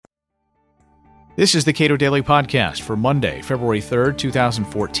This is the Cato Daily Podcast for Monday, February 3rd,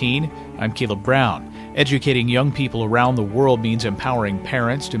 2014. I'm Caleb Brown. Educating young people around the world means empowering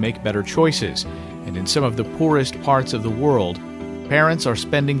parents to make better choices. And in some of the poorest parts of the world, parents are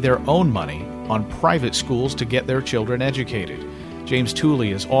spending their own money on private schools to get their children educated. James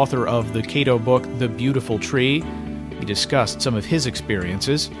Tooley is author of the Cato book, The Beautiful Tree. He discussed some of his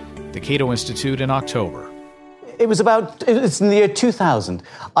experiences at the Cato Institute in October. It's in the year 2000.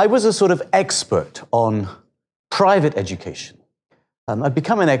 I was a sort of expert on private education. I'd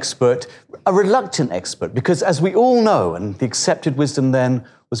become an expert, a reluctant expert, because as we all know, and the accepted wisdom then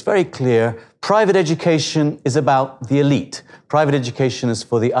was very clear, private education is about the elite. Private education is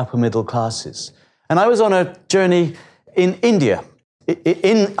for the upper middle classes. And I was on a journey in India,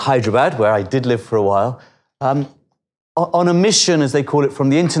 in Hyderabad, where I did live for a while, on a mission, as they call it, from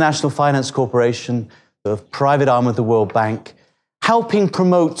the International Finance Corporation, the private arm of the World Bank, helping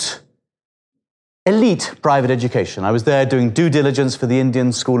promote elite private education. I was there doing due diligence for the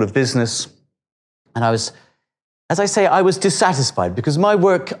Indian School of Business. And I was dissatisfied because my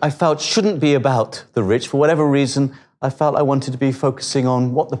work, I felt, shouldn't be about the rich. For whatever reason, I felt I wanted to be focusing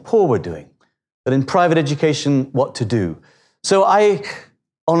on what the poor were doing. But in private education, what to do. So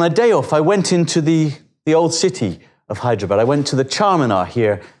on a day off, I went into the old city of Hyderabad. I went to the Charminar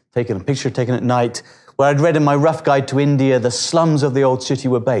here, taking a picture taken at night, where I'd read in my rough guide to India, the slums of the old city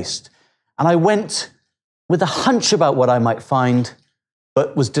were based. And I went with a hunch about what I might find,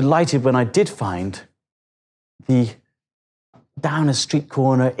 but was delighted when I did find down a street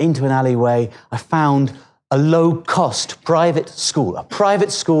corner, into an alleyway, I found a low-cost private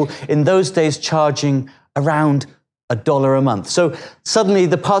school, in those days charging around $1 a month. So suddenly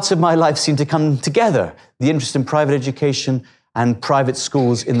the parts of my life seemed to come together, the interest in private education and private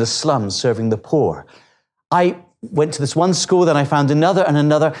schools in the slums serving the poor. I went to this one school, then I found another and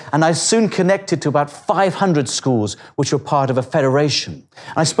another, and I soon connected to about 500 schools which were part of a federation.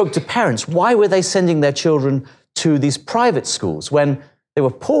 And I spoke to parents. Why were they sending their children to these private schools when they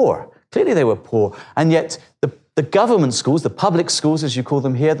were poor? Clearly they were poor. And yet the government schools, the public schools as you call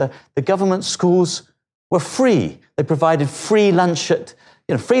them here, the government schools were free. They provided free lunch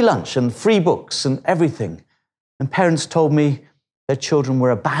and free books and everything. And parents told me their children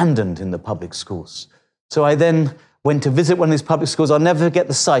were abandoned in the public schools. So I then went to visit one of these public schools. I'll never forget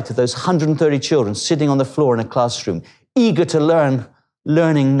the sight of those 130 children sitting on the floor in a classroom, eager to learn,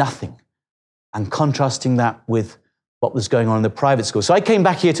 learning nothing, and contrasting that with what was going on in the private school. So I came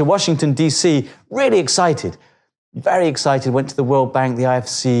back here to Washington, D.C., really excited, very excited, went to the World Bank, the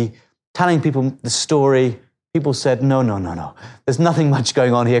IFC, telling people the story. People said, no. There's nothing much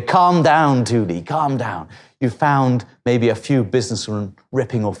going on here. Calm down, Tooley, calm down. You found maybe a few businessmen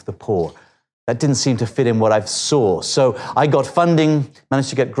ripping off the poor. That didn't seem to fit in what I saw. So I got funding, managed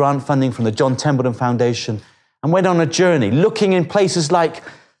to get grant funding from the John Templeton Foundation, and went on a journey looking in places like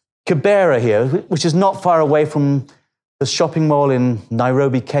Kibera here, which is not far away from the shopping mall in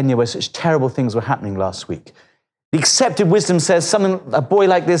Nairobi, Kenya, where such terrible things were happening last week. The accepted wisdom says a boy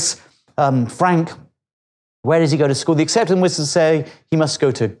like this, Frank, where does he go to school? The accepted wisdom say he must go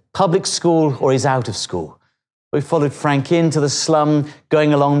to public school or he's out of school. We followed Frank into the slum,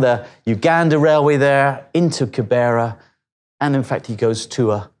 going along the Uganda Railway there, into Kibera, and in fact he goes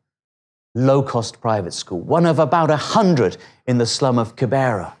to a low-cost private school, one of about 100 in the slum of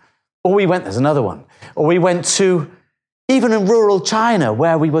Kibera. There's another one. Or we went to, even in rural China,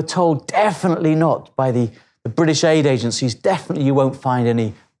 where we were told definitely not by the British aid agencies, definitely you won't find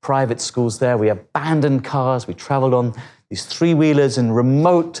any private schools there. We abandoned cars, we traveled on these three-wheelers in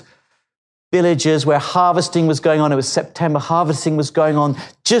remote villages where harvesting was going on. It was September, harvesting was going on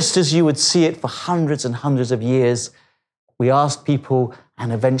just as you would see it for hundreds and hundreds of years. We asked people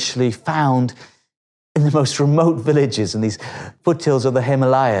and eventually found in the most remote villages in these foothills of the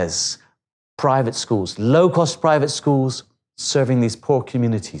Himalayas, private schools, low-cost private schools serving these poor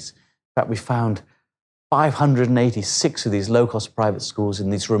communities. In fact, we found 586 of these low-cost private schools in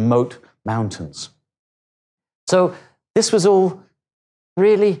these remote mountains. So this was all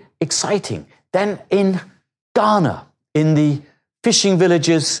really exciting. Then in Ghana, in the fishing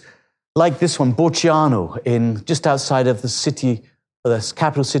villages like this one, Bochiano, just outside of the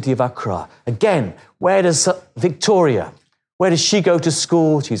capital city of Accra. Again, where does Victoria, where does she go to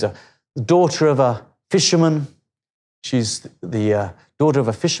school? She's the daughter of a fisherman. She's the daughter of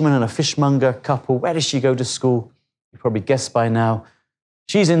a fisherman and a fishmonger couple. Where does she go to school? You probably guessed by now.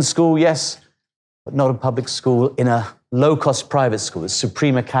 She's in school, yes, but not a public school, in a low-cost private school, the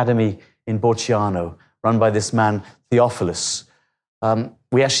Supreme Academy in Bochiano, run by this man, Theophilus.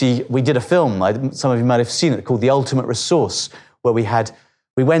 We did a film, some of you might have seen it, called The Ultimate Resource, where we had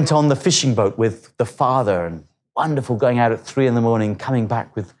We went on the fishing boat with the father, and wonderful, going out at 3 a.m, coming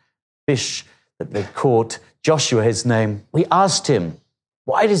back with fish that they'd caught. Joshua, his name. We asked him,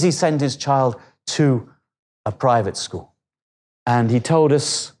 why does he send his child to a private school? And he told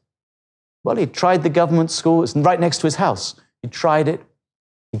us, well, he tried the government school. It's right next to his house. He tried it.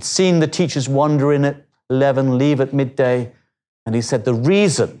 He'd seen the teachers wander in at 11, leave at midday. And he said the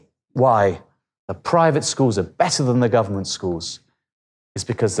reason why the private schools are better than the government schools is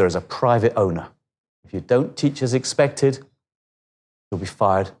because there is a private owner. If you don't teach as expected, you'll be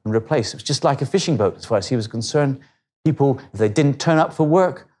fired and replaced. It was just like a fishing boat as far as he was concerned. People, if they didn't turn up for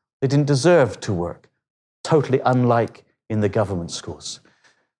work, they didn't deserve to work. Totally unlike in the government schools.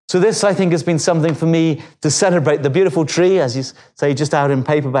 So this, I think, has been something for me to celebrate. The beautiful tree, as you say, just out in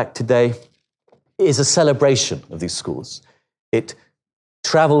paperback today, is a celebration of these schools. It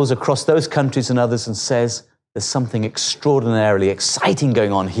travels across those countries and others and says, there's something extraordinarily exciting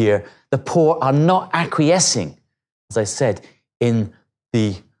going on here. The poor are not acquiescing, as I said, in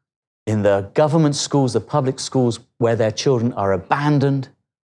the government schools, the public schools, where their children are abandoned.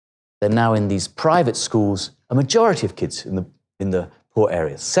 They're now in these private schools, a majority of kids in the poor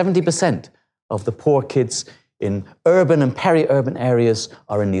areas. 70% of the poor kids in urban and peri-urban areas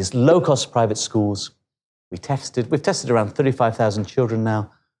are in these low-cost private schools. We've tested around 35,000 children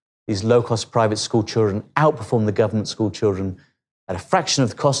now. These low-cost private school children outperform the government school children at a fraction of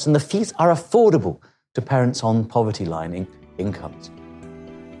the cost, and the fees are affordable to parents on poverty line incomes.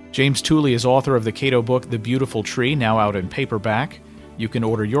 James Tooley is author of the Cato book, The Beautiful Tree, now out in paperback. You can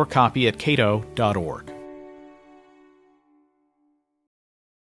order your copy at cato.org.